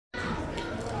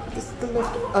This is the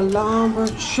lift at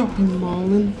Alhambra shopping mall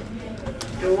in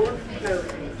Doors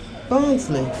closing.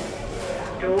 Barnsley.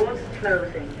 Doors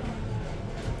closing.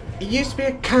 It used to be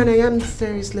a Kone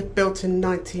series lift built in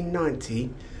 1990.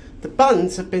 The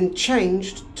buttons have been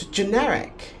changed to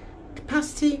generic.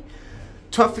 Capacity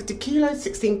 1250 kilos,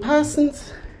 16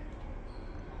 persons.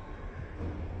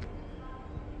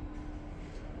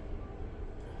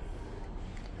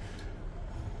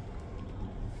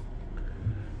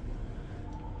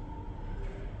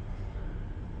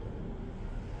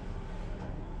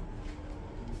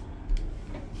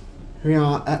 We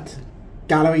are at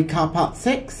Gallery Car Park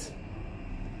 6.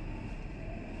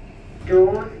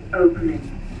 Doors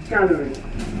opening. Gallery.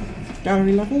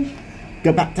 Gallery level.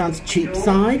 Go back down to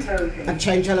Cheapside closing. and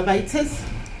change elevators.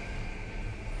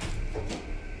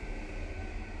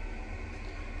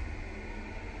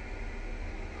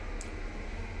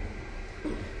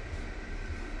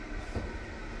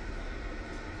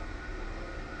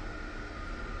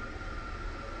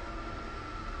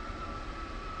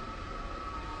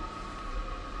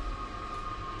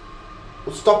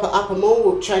 We'll stop at Upper Mall,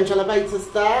 we'll change elevators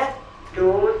there.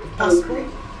 Doors Possible.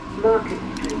 opening. Market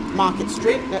Street. Market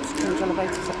Street, let's change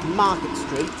elevators at Market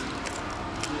Street.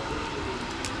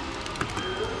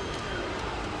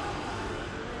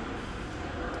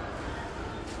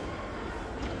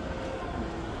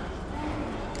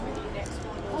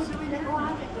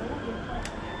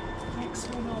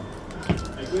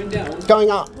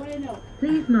 Going up.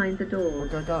 Please mind the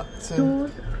doors. I got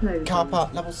Doors closing. Car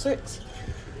Park level 6.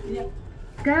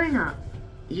 Going up.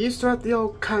 You used to have the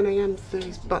old Kone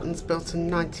series buttons built in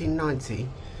 1990.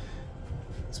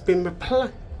 It's been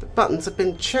replaced. The buttons have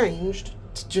been changed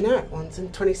to generic ones in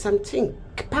 2017.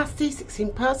 Capacity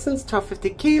 16 persons, 1250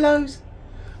 kilos.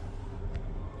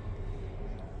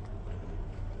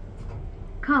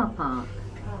 Car park.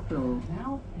 Floor.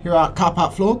 Here are car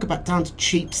park floor. Go back down to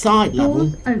Cheapside level.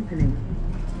 Doors opening.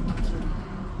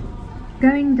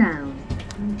 Going down.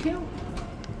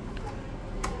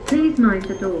 Please mind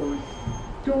the doors.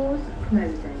 Doors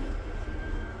closing.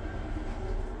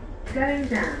 Going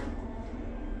down.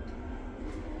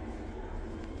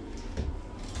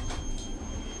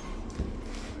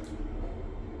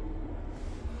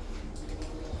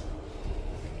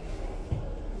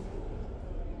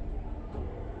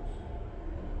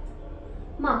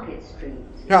 Market Street.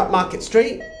 Here at Market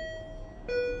Street.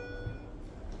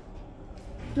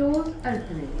 Doors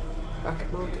opening. Back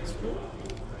at Market Street.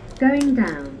 Going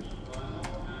down.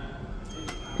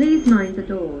 Please mind the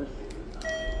doors.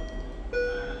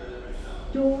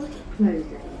 Doors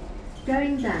closing.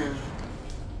 Going down.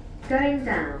 Going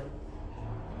down.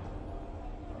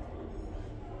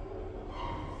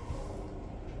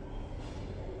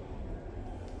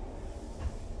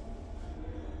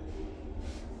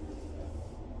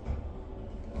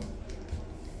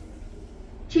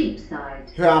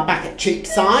 Cheapside. Here are back at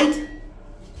Cheapside.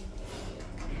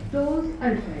 Doors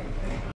opening.